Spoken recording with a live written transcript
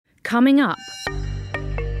Coming up,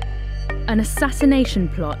 an assassination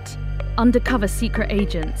plot, undercover secret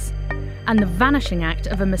agents, and the vanishing act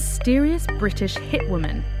of a mysterious British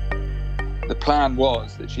hitwoman. The plan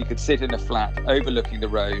was that she could sit in a flat overlooking the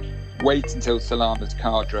road, wait until Salama's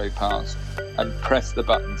car drove past, and press the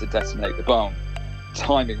button to detonate the bomb.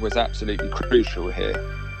 Timing was absolutely crucial here.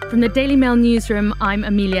 From the Daily Mail newsroom, I'm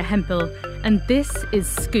Amelia Hempel, and this is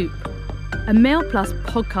Scoop, a Mail Plus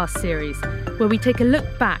podcast series where we take a look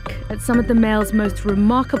back at some of the Mail's most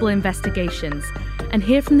remarkable investigations and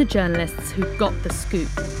hear from the journalists who got the scoop.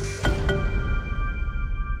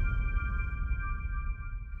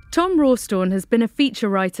 Tom Rawstorn has been a feature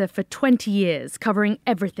writer for 20 years, covering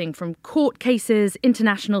everything from court cases,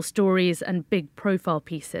 international stories and big profile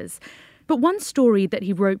pieces. But one story that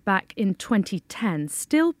he wrote back in 2010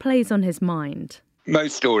 still plays on his mind.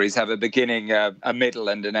 Most stories have a beginning, a middle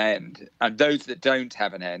and an end. And those that don't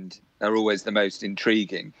have an end are always the most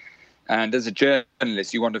intriguing. And as a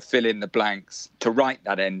journalist, you want to fill in the blanks, to write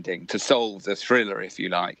that ending, to solve the thriller, if you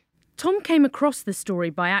like. Tom came across the story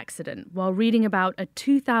by accident while reading about a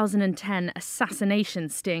 2010 assassination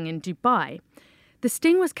sting in Dubai. The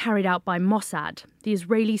sting was carried out by Mossad, the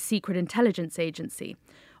Israeli secret intelligence agency,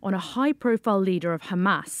 on a high-profile leader of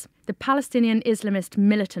Hamas, the Palestinian Islamist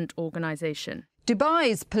militant organisation.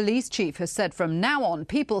 Dubai's police chief has said from now on,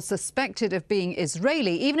 people suspected of being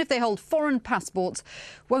Israeli, even if they hold foreign passports,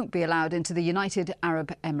 won't be allowed into the United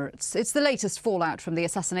Arab Emirates. It's the latest fallout from the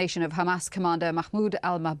assassination of Hamas commander Mahmoud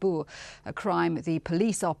al-Mabhouh, a crime the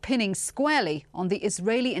police are pinning squarely on the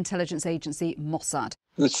Israeli intelligence agency Mossad.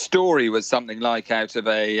 The story was something like out of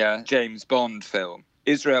a James Bond film.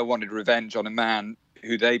 Israel wanted revenge on a man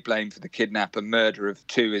who they blamed for the kidnap and murder of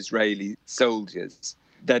 2 Israeli soldiers.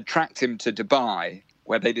 They'd tracked him to Dubai,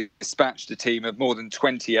 where they dispatched a team of more than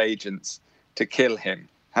 20 agents to kill him.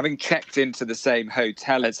 Having checked into the same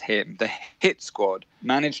hotel as him, the hit squad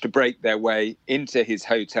managed to break their way into his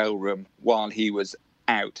hotel room while he was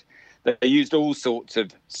out. They used all sorts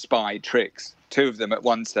of spy tricks. 2 of them at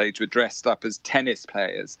one stage were dressed up as tennis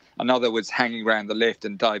players. Another was hanging around the lift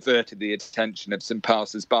and diverted the attention of some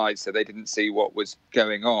passers-by so they didn't see what was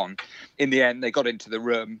going on. In the end, they got into the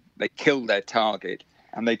room, they killed their target,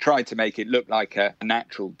 and they tried to make it look like a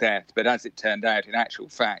natural death. But as it turned out, in actual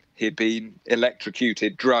fact, he'd been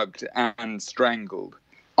electrocuted, drugged and strangled.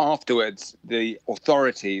 Afterwards, the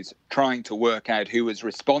authorities, trying to work out who was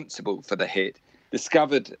responsible for the hit,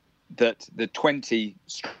 discovered that the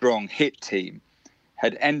 20-strong hit team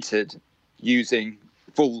had entered using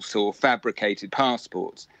false or fabricated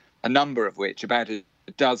passports, a number of which, about a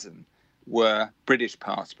dozen, were British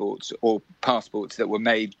passports or passports that were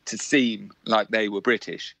made to seem like they were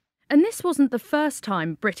British. And this wasn't the first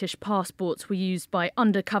time British passports were used by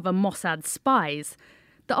undercover Mossad spies.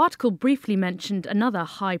 The article briefly mentioned another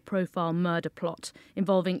high-profile murder plot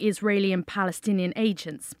involving Israeli and Palestinian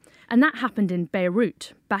agents, and that happened in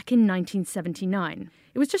Beirut back in 1979.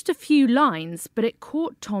 It was just a few lines, but it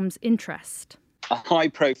caught Tom's interest. A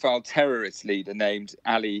high-profile terrorist leader named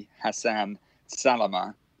Ali Hassan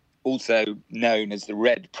Salama, also known as the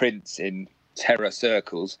Red Prince in terror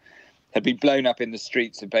circles, had been blown up in the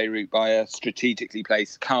streets of Beirut by a strategically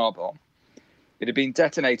placed car bomb. It had been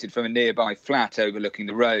detonated from a nearby flat overlooking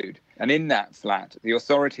the road, and in that flat, the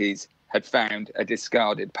authorities had found a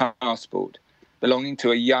discarded passport belonging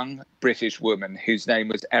to a young British woman whose name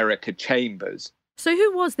was Erica Chambers. So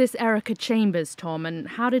who was this Erica Chambers, Tom, and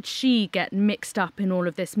how did she get mixed up in all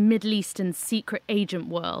of this Middle Eastern secret agent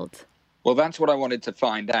world? Well, that's what I wanted to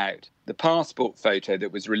find out. The passport photo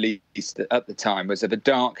that was released at the time was of a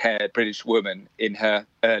dark-haired British woman in her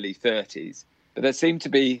early 30s. But there seemed to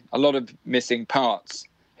be a lot of missing parts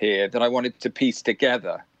here that I wanted to piece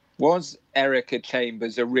together. Was Erica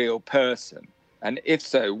Chambers a real person? And if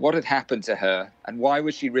so, what had happened to her? And why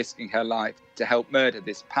was she risking her life to help murder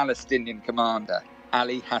this Palestinian commander,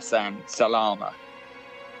 Ali Hassan Salama?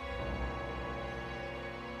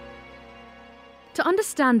 To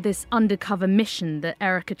understand this undercover mission that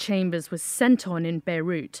Erica Chambers was sent on in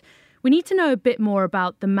Beirut, we need to know a bit more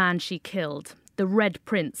about the man she killed, the Red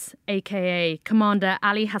Prince, aka Commander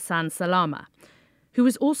Ali Hassan Salama, who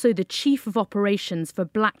was also the chief of operations for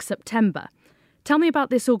Black September. Tell me about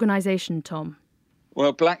this organisation, Tom.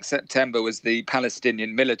 Well, Black September was the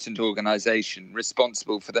Palestinian militant organisation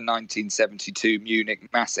responsible for the 1972 Munich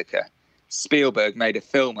massacre. Spielberg made a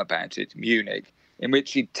film about it, Munich, in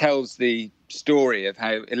which he tells the story of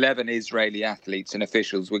how 11 Israeli athletes and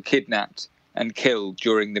officials were kidnapped and killed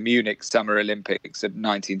during the Munich Summer Olympics of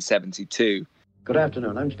 1972. Good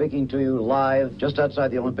afternoon. I'm speaking to you live just outside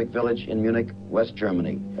the Olympic Village in Munich, West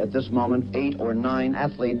Germany. At this moment, 8 or 9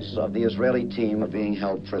 athletes of the Israeli team are being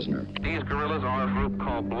held prisoner. These guerrillas are a group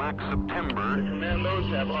called Black September. The commandos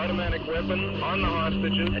have automatic weapons on the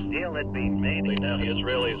hostages. A deal had been made. Now the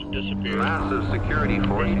Israelis disappeared. Massive security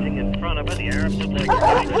force. In front of it, the Arabs look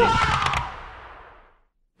like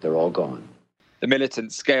They're all gone. The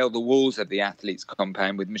militants scaled the walls of the athletes'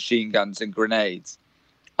 compound with machine guns and grenades.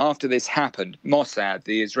 After this happened, Mossad,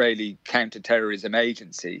 the Israeli counter-terrorism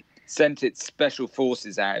agency, sent its special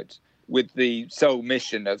forces out with the sole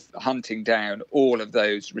mission of hunting down all of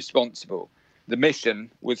those responsible. The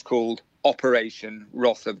mission was called Operation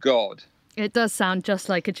Wrath of God. It does sound just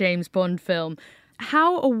like a James Bond film.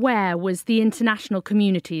 How aware was the international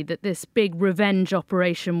community that this big revenge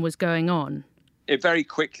operation was going on? It very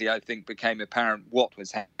quickly, I think, became apparent what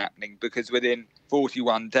was happening, because within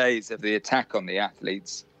 41 days of the attack on the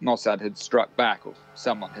athletes, Mossad had struck back, or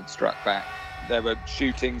someone had struck back. There were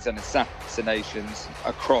shootings and assassinations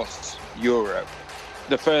across Europe.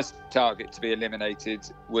 The first target to be eliminated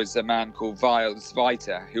was a man called Vail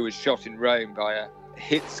Zweiter, who was shot in Rome by a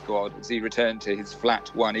hit squad as he returned to his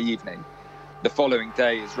flat one evening. The following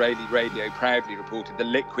day, Israeli radio proudly reported the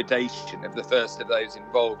liquidation of the first of those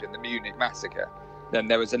involved in the Munich massacre. Then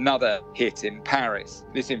there was another hit in Paris.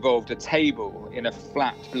 This involved a table in a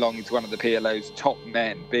flat belonging to one of the PLO's top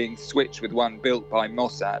men being switched with one built by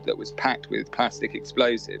Mossad that was packed with plastic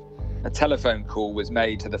explosive. A telephone call was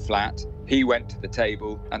made to the flat. He went to the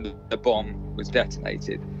table and the bomb was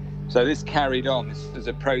detonated. So this carried on. This was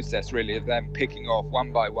a process, really, of them picking off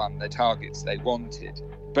one by one the targets they wanted.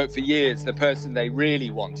 But for years, the person they really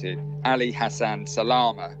wanted, Ali Hassan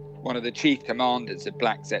Salama, one of the chief commanders of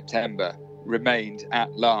Black September, remained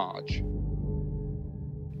at large.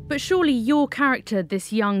 But surely your character,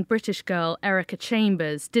 this young British girl, Erica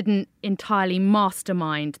Chambers, didn't entirely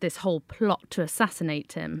mastermind this whole plot to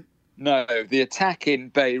assassinate him. No, the attack in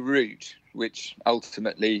Beirut, which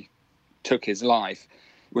ultimately took his life,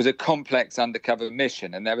 was a complex undercover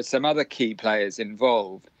mission, and there were some other key players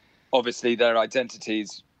involved. Obviously, their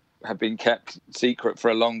identities have been kept secret for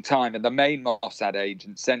a long time, and the main Mossad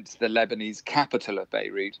agent sent to the Lebanese capital of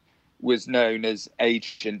Beirut was known as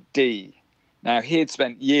Agent D. Now, he had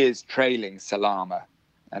spent years trailing Salama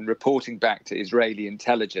and reporting back to Israeli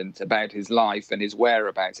intelligence about his life and his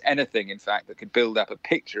whereabouts, anything, in fact, that could build up a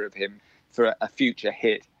picture of him for a future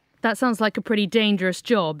hit. That sounds like a pretty dangerous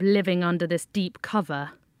job, living under this deep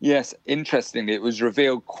cover. Yes, interestingly, it was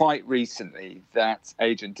revealed quite recently that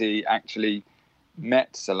Agent D actually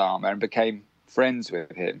met Salama and became friends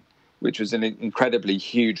with him, which was an incredibly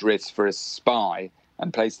huge risk for a spy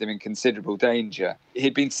and placed him in considerable danger.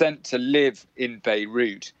 He'd been sent to live in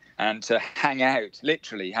Beirut and to hang out,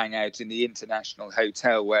 literally hang out in the international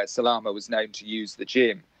hotel where Salama was known to use the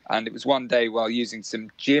gym. And it was one day while using some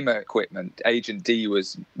gym equipment, Agent D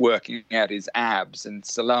was working out his abs, and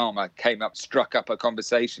Salama came up, struck up a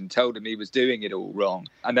conversation, told him he was doing it all wrong,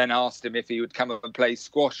 and then asked him if he would come up and play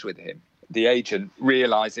squash with him. The agent,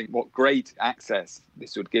 realising what great access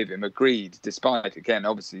this would give him, agreed, despite, again,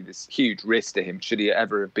 obviously this huge risk to him should he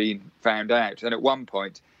ever have been found out. And at one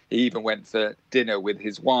point, he even went for dinner with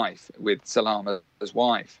his wife, with Salama's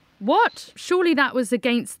wife. What? Surely that was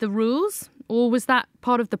against the rules? Or was that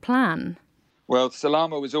part of the plan? Well,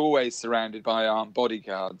 Salama was always surrounded by armed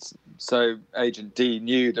bodyguards, so Agent D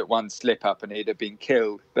knew that one slip-up and he'd have been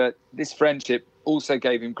killed. But this friendship also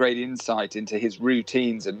gave him great insight into his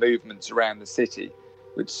routines and movements around the city,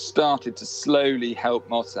 which started to slowly help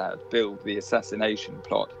Mossad build the assassination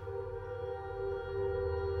plot.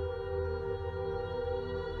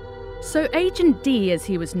 So Agent D, as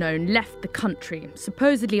he was known, left the country,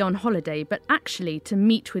 supposedly on holiday, but actually to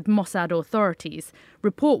meet with Mossad authorities,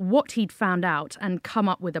 report what he'd found out and come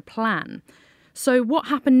up with a plan. So what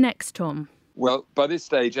happened next, Tom? Well, by this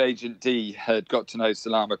stage, Agent D had got to know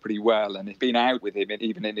Salama pretty well and had been out with him,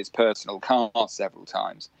 even in his personal car several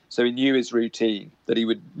times. So he knew his routine, that he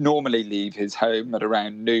would normally leave his home at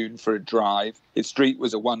around noon for a drive. His street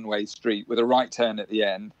was a one-way street with a right turn at the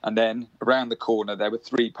end, and then around the corner there were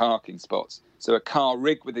 3 parking spots. So a car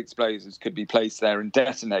rigged with explosives could be placed there and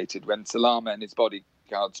detonated when Salama and his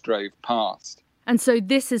bodyguards drove past. And so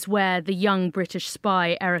this is where the young British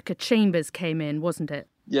spy Erica Chambers came in, wasn't it?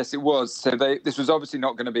 Yes, it was. So this was obviously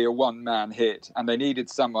not going to be a one-man hit, and they needed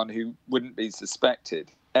someone who wouldn't be suspected.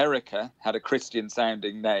 Erica had a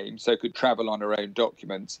Christian-sounding name, so could travel on her own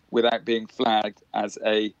documents without being flagged as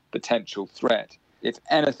a potential threat. If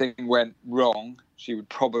anything went wrong, she would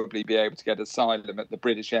probably be able to get asylum at the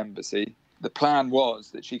British Embassy. The plan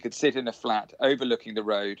was that she could sit in a flat overlooking the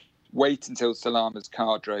road, wait until Salama's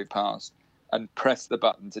car drove past, and press the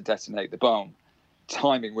button to detonate the bomb.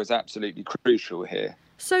 Timing was absolutely crucial here.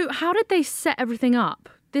 So how did they set everything up?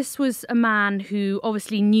 This was a man who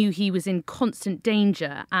obviously knew he was in constant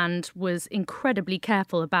danger and was incredibly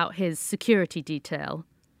careful about his security detail.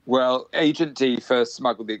 Well, Agent D first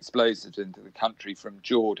smuggled the explosives into the country from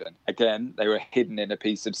Jordan. Again, they were hidden in a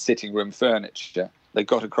piece of sitting room furniture. They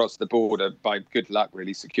got across the border by good luck,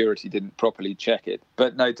 really. Security didn't properly check it.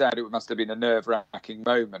 But no doubt it must have been a nerve-wracking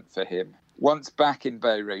moment for him. Once back in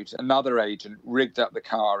Beirut, another agent rigged up the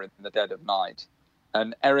car in the dead of night.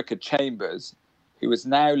 And Erica Chambers, who was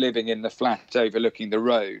now living in the flat overlooking the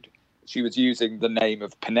road, she was using the name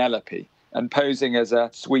of Penelope and posing as a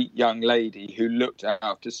sweet young lady who looked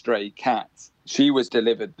after stray cats. She was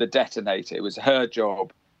delivered the detonator. It was her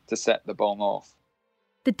job to set the bomb off.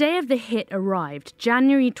 The day of the hit arrived,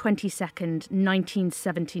 January 22nd,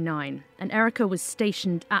 1979, and Erica was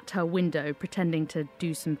stationed at her window pretending to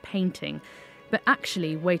do some painting, but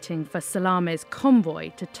actually waiting for Salame's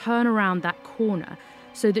convoy to turn around that corner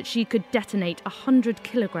so that she could detonate 100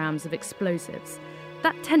 kilograms of explosives.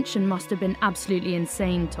 That tension must have been absolutely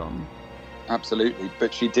insane, Tom. Absolutely,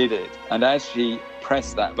 but she did it. And as she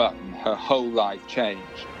pressed that button, her whole life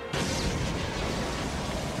changed.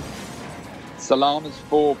 Salame's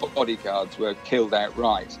 4 bodyguards were killed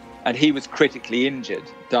outright, and he was critically injured,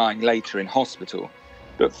 dying later in hospital.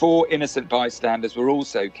 But 4 innocent bystanders were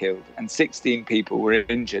also killed, and 16 people were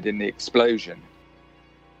injured in the explosion.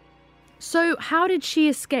 So how did she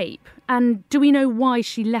escape? And do we know why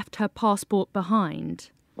she left her passport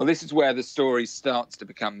behind? Well, this is where the story starts to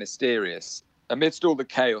become mysterious. Amidst all the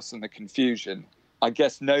chaos and the confusion, I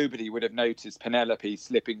guess nobody would have noticed Penelope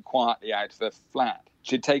slipping quietly out of her flat.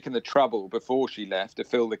 She'd taken the trouble before she left to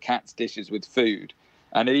fill the cat's dishes with food,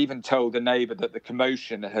 and had even told a neighbour that the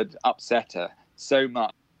commotion had upset her so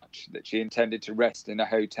much that she intended to rest in a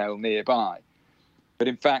hotel nearby. But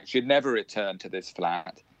in fact, she'd never returned to this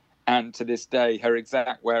flat, and to this day, her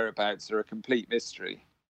exact whereabouts are a complete mystery.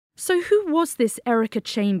 So who was this Erica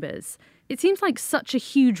Chambers? It seems like such a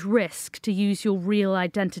huge risk to use your real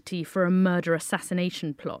identity for a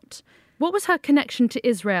murder-assassination plot. What was her connection to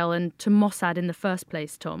Israel and to Mossad in the first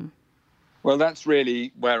place, Tom? Well, that's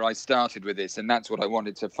really where I started with this, and that's what I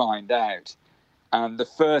wanted to find out. And the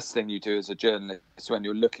first thing you do as a journalist when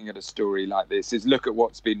you're looking at a story like this is look at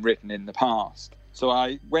what's been written in the past. So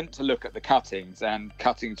I went to look at the cuttings, and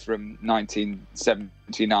cuttings from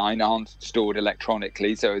 1979 aren't stored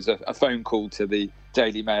electronically. So it was a phone call to the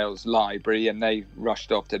Daily Mail's library, and they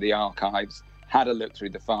rushed off to the archives, had a look through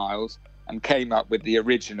the files, and came up with the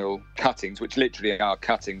original cuttings, which literally are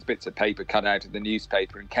cuttings, bits of paper cut out of the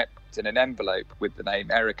newspaper and kept in an envelope with the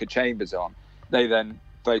name Erica Chambers on. They then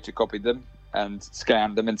photocopied them and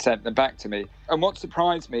scanned them and sent them back to me. And what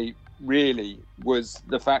surprised me really was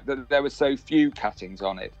the fact that there were so few cuttings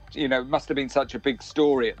on it. You know, it must have been such a big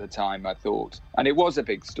story at the time, I thought. And it was a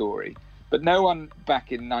big story. But no one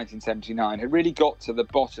back in 1979 had really got to the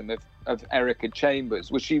bottom of Erica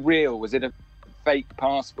Chambers. Was she real? Was it a fake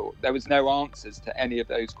passport? There was no answers to any of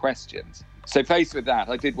those questions. So faced with that,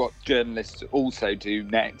 I did what journalists also do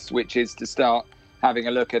next, which is to start having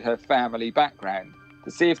a look at her family background to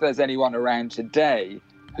see if there's anyone around today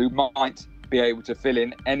who might be able to fill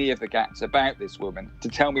in any of the gaps about this woman, to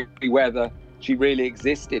tell me whether she really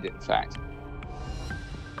existed, in fact.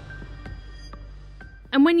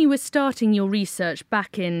 And when you were starting your research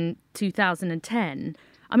back in 2010,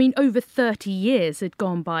 I mean, over 30 years had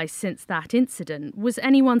gone by since that incident. Was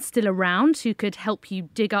anyone still around who could help you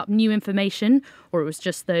dig up new information, or it was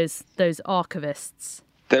just those archivists?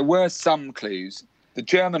 There were some clues. The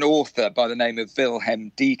German author by the name of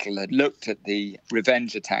Wilhelm Dietl had looked at the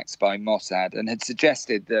revenge attacks by Mossad and had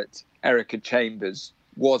suggested that Erica Chambers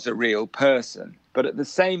was a real person. But at the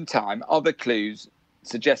same time, other clues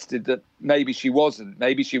suggested that maybe she wasn't.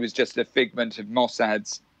 Maybe she was just a figment of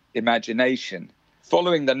Mossad's imagination.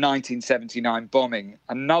 Following the 1979 bombing,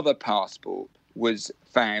 another passport was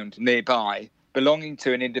found nearby belonging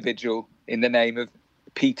to an individual in the name of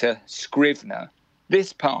Peter Scrivener.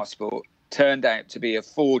 This passport turned out to be a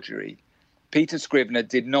forgery. Peter Scrivener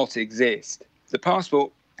did not exist. The passport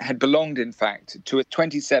had belonged, in fact, to a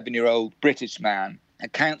 27-year-old British man, a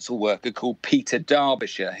council worker called Peter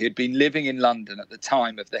Derbyshire, who had been living in London at the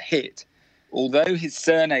time of the hit. Although his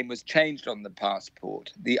surname was changed on the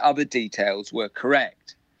passport, the other details were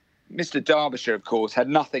correct. Mr. Derbyshire, of course, had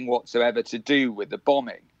nothing whatsoever to do with the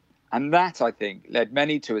bombing. And that, I think, led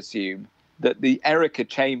many to assume that the Erica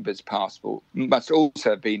Chambers passport must also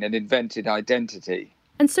have been an invented identity.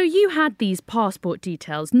 And so you had these passport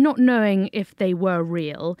details, not knowing if they were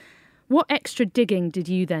real. What extra digging did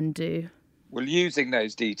you then do? Well, using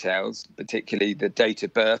those details, particularly the date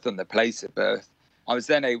of birth and the place of birth, I was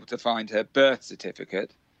then able to find her birth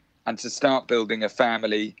certificate and to start building a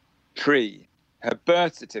family tree. Her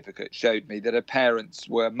birth certificate showed me that her parents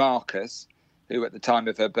were Marcus, who at the time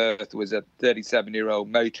of her birth was a 37-year-old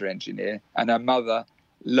motor engineer, and her mother,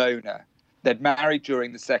 Lona. They'd married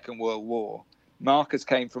during the Second World War. Marcus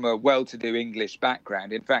came from a well-to-do English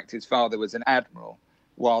background. In fact, his father was an admiral,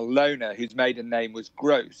 while Lona, whose maiden name was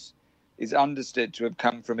Gross, is understood to have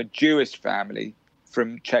come from a Jewish family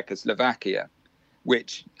from Czechoslovakia,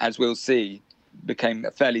 which, as we'll see, became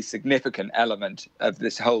a fairly significant element of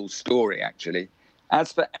this whole story, actually.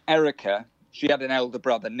 As for Erica, she had an elder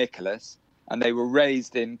brother, Nicholas, and they were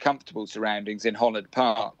raised in comfortable surroundings in Holland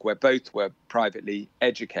Park, where both were privately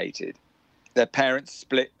educated. Their parents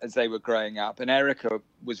split as they were growing up, and Erica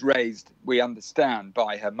was raised, we understand,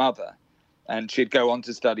 by her mother. And she'd go on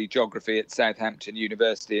to study geography at Southampton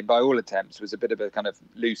University, and by all attempts was a bit of a kind of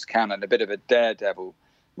loose cannon, a bit of a daredevil,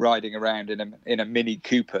 riding around in a Mini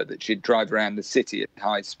Cooper that she'd drive around the city at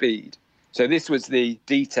high speed. So this was the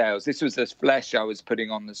details, this was the flesh I was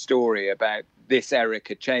putting on the story about this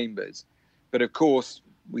Erica Chambers. But of course,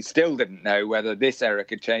 we still didn't know whether this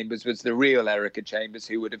Erica Chambers was the real Erica Chambers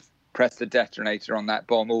who would have pressed the detonator on that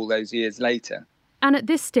bomb all those years later. And at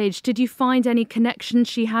this stage, did you find any connection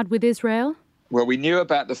she had with Israel? Well, we knew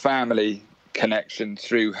about the family connection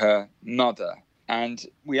through her mother. And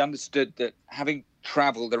we understood that having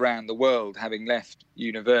travelled around the world, having left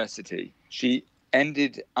university, she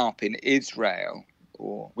ended up in Israel,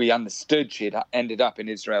 or we understood she had ended up in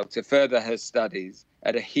Israel to further her studies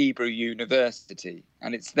at a Hebrew university.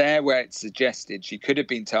 And it's there where it's suggested she could have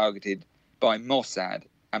been targeted by Mossad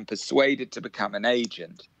and persuaded to become an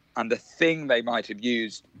agent. And the thing they might have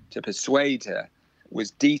used to persuade her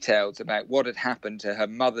was details about what had happened to her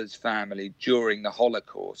mother's family during the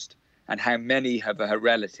Holocaust and how many of her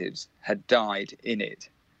relatives had died in it.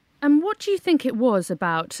 And what do you think it was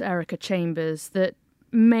about Erica Chambers that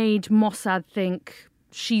made Mossad think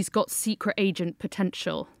she's got secret agent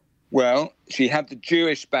potential? Well, she had the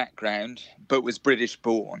Jewish background, but was British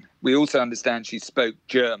born. We also understand she spoke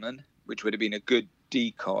German, which would have been a good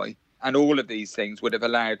decoy. And all of these things would have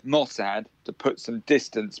allowed Mossad to put some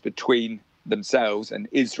distance between themselves and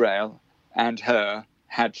Israel and her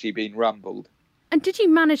had she been rumbled. And did you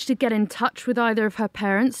manage to get in touch with either of her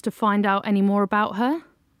parents to find out any more about her?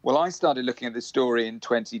 Well, I started looking at this story in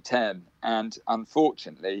 2010, and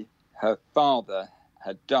unfortunately, her father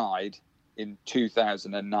had died in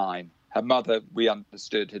 2009. Her mother, we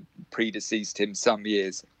understood, had predeceased him some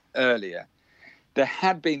years earlier. There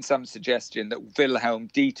had been some suggestion that Wilhelm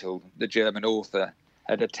Dietl, the German author,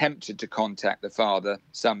 had attempted to contact the father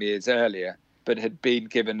some years earlier, but had been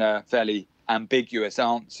given a fairly ambiguous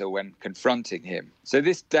answer when confronting him. So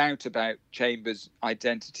this doubt about Chambers'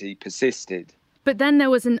 identity persisted. But then there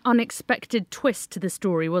was an unexpected twist to the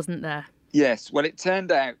story, wasn't there? Yes, well, it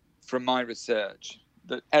turned out from my research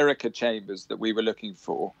that Erica Chambers that we were looking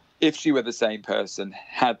for, if she were the same person,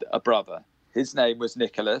 had a brother. His name was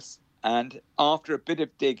Nicholas, and after a bit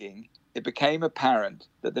of digging, it became apparent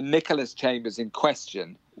that the Nicholas Chambers in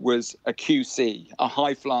question was a QC, a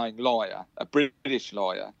high-flying lawyer, a British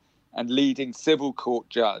lawyer, and leading civil court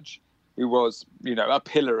judge who was, a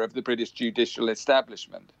pillar of the British judicial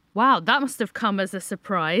establishment. Wow, that must have come as a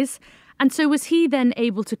surprise. And so was he then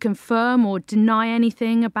able to confirm or deny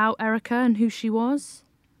anything about Erica and who she was?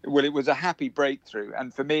 Well, it was a happy breakthrough.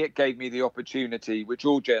 And for me, it gave me the opportunity, which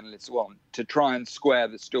all journalists want, to try and square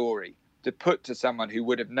the story, to put to someone who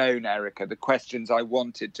would have known Erica the questions I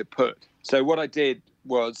wanted to put. So what I did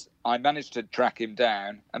was I managed to track him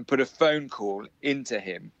down and put a phone call into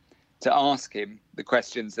him to ask him the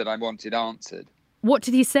questions that I wanted answered. What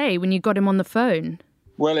did he say when you got him on the phone?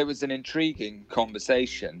 Well, it was an intriguing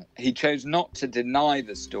conversation. He chose not to deny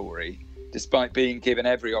the story, despite being given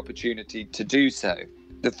every opportunity to do so.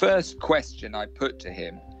 The first question I put to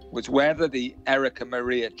him was whether the Erica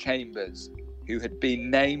Maria Chambers, who had been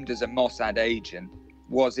named as a Mossad agent,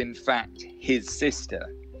 was in fact his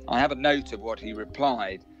sister. I have a note of what he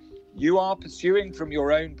replied. "You are pursuing from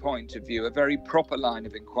your own point of view a very proper line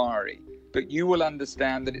of inquiry, but you will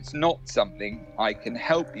understand that it's not something I can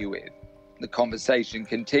help you with." The conversation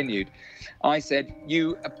continued. I said,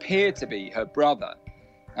 "You appear to be her brother,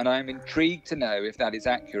 and I am intrigued to know if that is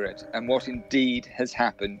accurate and what indeed has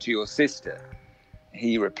happened to your sister."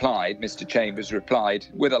 He replied, Mr. Chambers replied,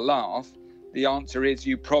 with a laugh, "The answer is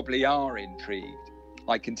you probably are intrigued."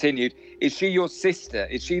 I continued, "Is she your sister?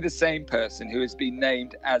 Is she the same person who has been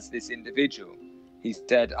named as this individual?" He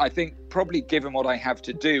said, "I think probably given what I have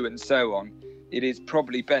to do and so on, it is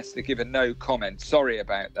probably best to give a no comment. Sorry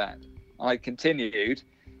about that." I continued,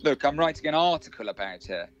 look, I'm writing an article about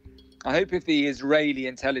her. I hope if the Israeli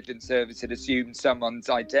intelligence service had assumed someone's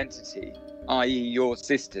identity, i.e. your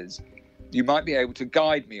sister's, you might be able to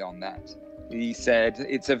guide me on that. He said,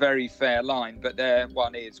 it's a very fair line, but there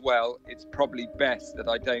one is, well, it's probably best that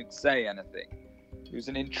I don't say anything. It was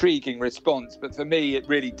an intriguing response, but for me, it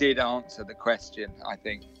really did answer the question, I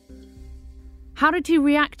think. How did he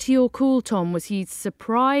react to your call, Tom? Was he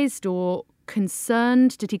surprised or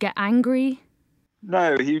concerned? Did he get angry?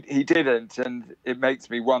 No, he didn't, and it makes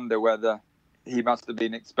me wonder whether he must have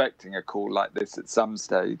been expecting a call like this at some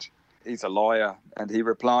stage. He's a lawyer, and he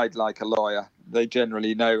replied like a lawyer. They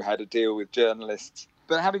generally know how to deal with journalists.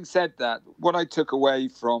 But having said that, what I took away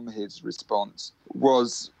from his response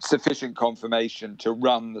was sufficient confirmation to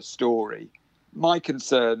run the story. My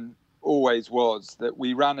concern always was that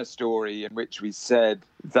we ran a story in which we said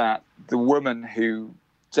that the woman who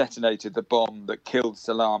detonated the bomb that killed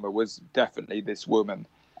Salama was definitely this woman.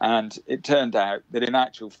 And it turned out that in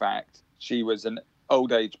actual fact, she was an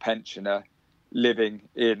old age pensioner living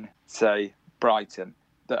in, say, Brighton,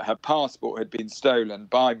 that her passport had been stolen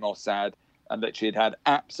by Mossad and that she had had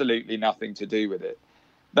absolutely nothing to do with it.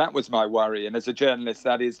 That was my worry. And as a journalist,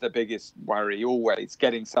 that is the biggest worry always,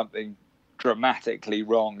 getting something dramatically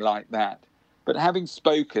wrong like that. But having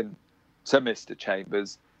spoken to Mr.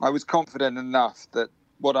 Chambers, I was confident enough that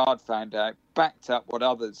what I'd found out backed up what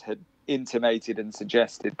others had intimated and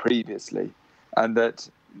suggested previously, and that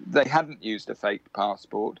they hadn't used a fake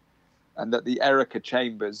passport, and that the Erica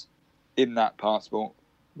Chambers in that passport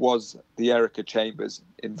was the Erica Chambers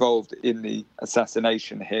involved in the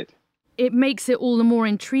assassination hit. It makes it all the more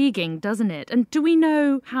intriguing, doesn't it? And do we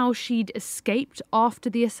know how she'd escaped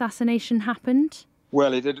after the assassination happened?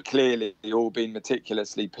 Well, it had clearly all been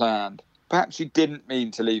meticulously planned. Perhaps she didn't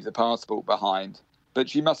mean to leave the passport behind, but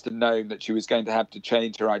she must have known that she was going to have to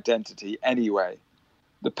change her identity anyway.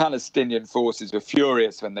 The Palestinian forces were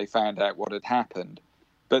furious when they found out what had happened,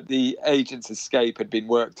 but the agent's escape had been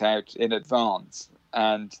worked out in advance,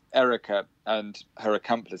 and Erica and her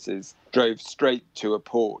accomplices drove straight to a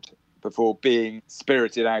port before being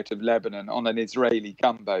spirited out of Lebanon on an Israeli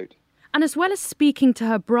gunboat. And as well as speaking to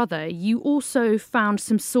her brother, you also found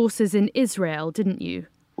some sources in Israel, didn't you?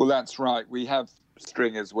 Well, that's right. We have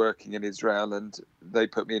stringers working in Israel, and they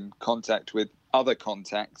put me in contact with other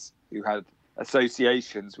contacts who had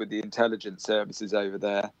associations with the intelligence services over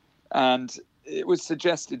there. And it was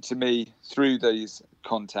suggested to me through these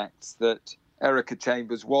contacts that Erica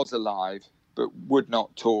Chambers was alive, but would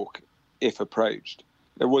not talk if approached.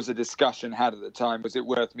 There was a discussion had at the time, was it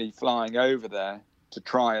worth me flying over there to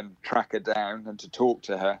try and track her down and to talk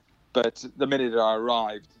to her? But the minute I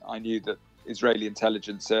arrived, I knew that Israeli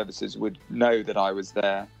intelligence services would know that I was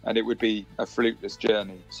there, and it would be a fruitless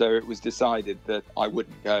journey. So it was decided that I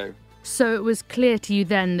wouldn't go. So it was clear to you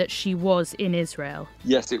then that she was in Israel?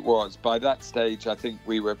 Yes, it was. By that stage, I think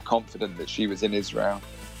we were confident that she was in Israel.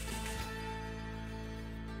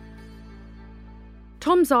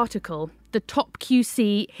 Tom's article, The Top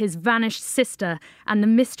QC, His Vanished Sister and the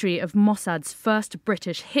Mystery of Mossad's First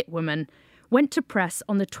British Hitwoman, went to press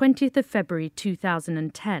on the 20th of February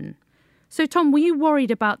 2010. So, Tom, were you worried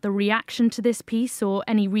about the reaction to this piece or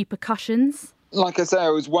any repercussions? Like I say, I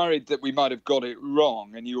was worried that we might have got it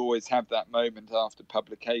wrong, and you always have that moment after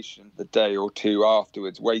publication, the day or two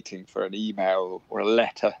afterwards, waiting for an email or a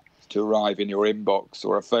letter to arrive in your inbox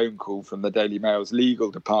or a phone call from the Daily Mail's legal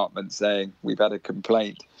department saying we've had a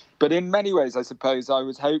complaint. But in many ways, I suppose I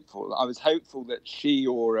was hopeful. I was hopeful that she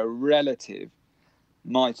or a relative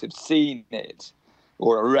might have seen it,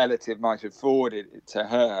 or a relative might have forwarded it to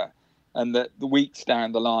her, and that the weeks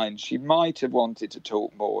down the line, she might have wanted to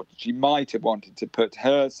talk more. She might have wanted to put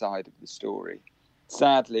her side of the story.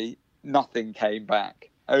 Sadly, nothing came back.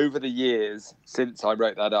 Over the years since I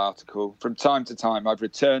wrote that article, from time to time, I've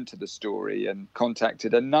returned to the story and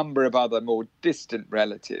contacted a number of other more distant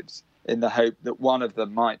relatives in the hope that one of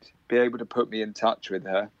them might be able to put me in touch with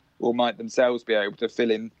her, or might themselves be able to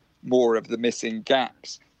fill in more of the missing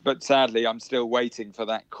gaps. But sadly, I'm still waiting for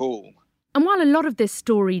that call. And while a lot of this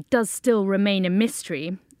story does still remain a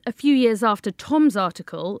mystery, a few years after Tom's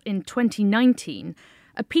article, in 2019,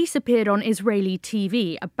 a piece appeared on Israeli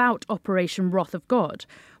TV about Operation Wrath of God,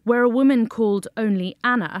 where a woman called Only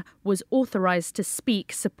Anna was authorised to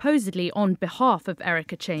speak supposedly on behalf of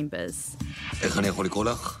Erica Chambers.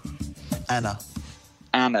 Anna.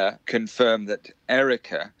 Anna confirmed that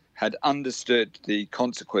Erica had understood the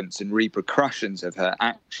consequence and repercussions of her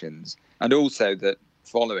actions, and also that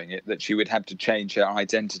following it, that she would have to change her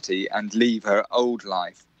identity and leave her old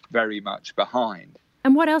life very much behind.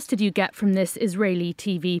 And what else did you get from this Israeli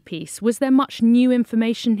TV piece? Was there much new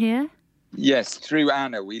information here? Yes, through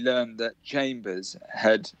Anna, we learned that Chambers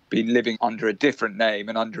had been living under a different name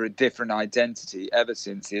and under a different identity ever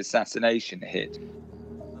since the assassination hit.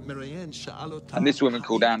 And this woman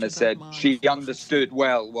called Anna said she understood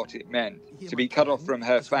well what it meant to be cut off from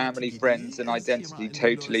her family, friends and identity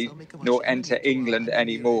totally, nor enter England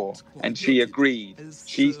anymore. And she agreed.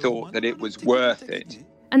 She thought that it was worth it.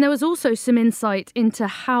 And there was also some insight into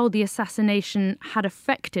how the assassination had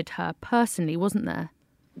affected her personally, wasn't there?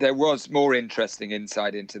 There was more interesting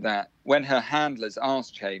insight into that. When her handlers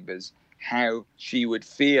asked Chambers how she would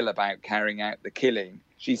feel about carrying out the killing,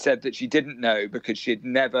 she said that she didn't know because she'd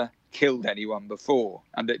never killed anyone before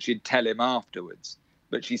and that she'd tell him afterwards.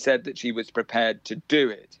 But she said that she was prepared to do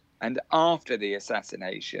it. And after the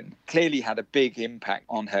assassination, clearly had a big impact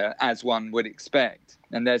on her, as one would expect.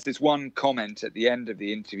 And there's this one comment at the end of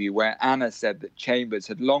the interview where Anna said that Chambers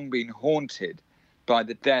had long been haunted by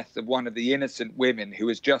the death of one of the innocent women who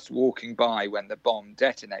was just walking by when the bomb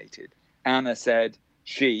detonated. Anna said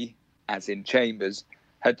she, as in Chambers,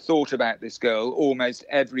 had thought about this girl almost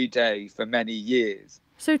every day for many years.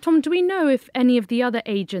 So, Tom, do we know if any of the other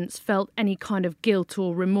agents felt any kind of guilt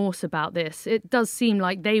or remorse about this? It does seem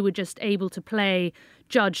like they were just able to play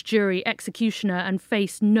judge, jury, executioner and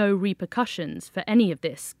face no repercussions for any of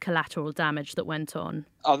this collateral damage that went on.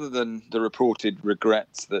 Other than the reported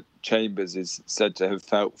regrets that Chambers is said to have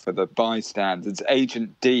felt for the bystanders,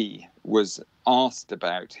 Agent D was asked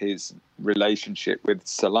about his relationship with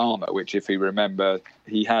Salama, which, if you remember,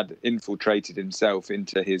 he had infiltrated himself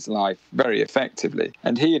into his life very effectively.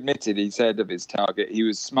 And he admitted, he said of his target, he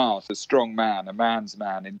was smart, a strong man, a man's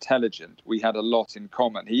man, intelligent. We had a lot in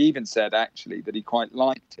common. He even said, actually, that he quite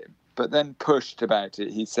liked him. But then pushed about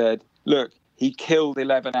it, he said, look, he killed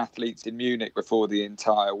 11 athletes in Munich before the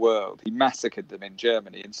entire world. He massacred them in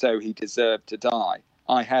Germany, and so he deserved to die.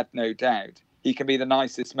 I had no doubt. He can be the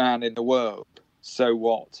nicest man in the world. So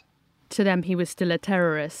what? To them, he was still a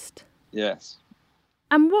terrorist. Yes.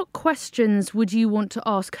 And what questions would you want to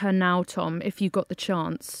ask her now, Tom, if you got the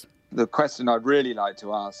chance? The question I'd really like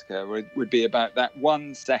to ask her would be about that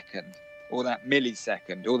 1 second, or that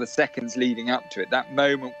millisecond, or the seconds leading up to it, that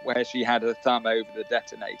moment where she had her thumb over the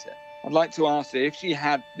detonator. I'd like to ask her, if she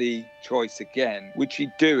had the choice again, would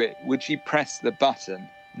she do it? Would she press the button,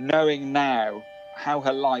 knowing now how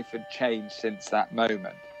her life had changed since that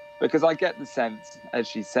moment? Because I get the sense, as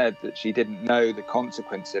she said, that she didn't know the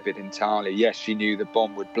consequence of it entirely. Yes, she knew the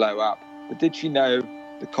bomb would blow up, but did she know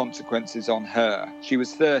the consequences on her? She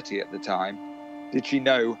was 30 at the time. Did she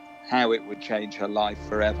know how it would change her life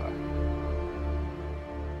forever?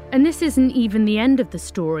 And this isn't even the end of the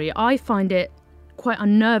story. I find it quite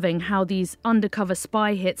unnerving how these undercover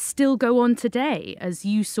spy hits still go on today. As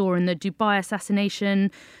you saw in the Dubai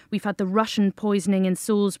assassination, we've had the Russian poisoning in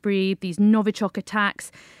Salisbury, these Novichok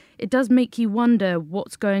attacks. It does make you wonder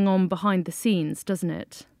what's going on behind the scenes, doesn't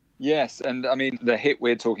it? Yes, and I mean, the hit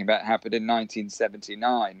we're talking about happened in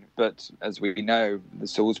 1979, but as we know, the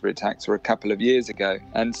Salisbury attacks were a couple of years ago,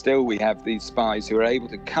 and still we have these spies who are able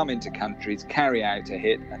to come into countries, carry out a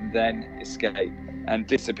hit, and then escape and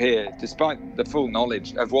disappear, despite the full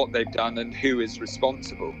knowledge of what they've done and who is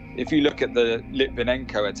responsible. If you look at the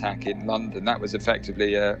Litvinenko attack in London, that was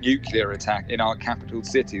effectively a nuclear attack in our capital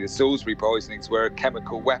city. The Salisbury poisonings were a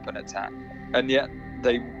chemical weapon attack, and yet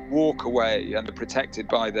they walk away and are protected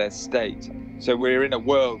by their state. So we're in a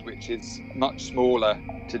world which is much smaller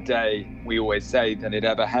today, we always say, than it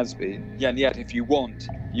ever has been. And yet, if you want,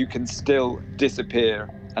 you can still disappear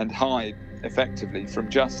and hide effectively from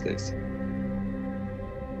justice.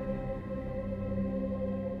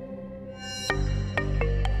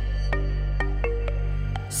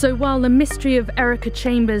 So while the mystery of Erica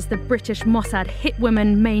Chambers, the British Mossad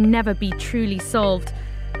hitwoman, may never be truly solved,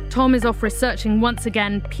 Tom is off researching once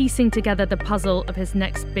again, piecing together the puzzle of his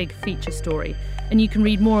next big feature story. And you can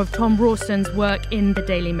read more of Tom Rawston's work in the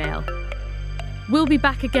Daily Mail. We'll be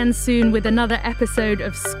back again soon with another episode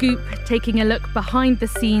of Scoop, taking a look behind the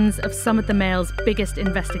scenes of some of the Mail's biggest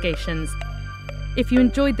investigations. If you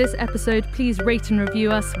enjoyed this episode, please rate and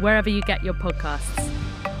review us wherever you get your podcasts.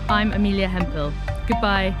 I'm Amelia Hemphill.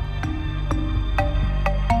 Goodbye.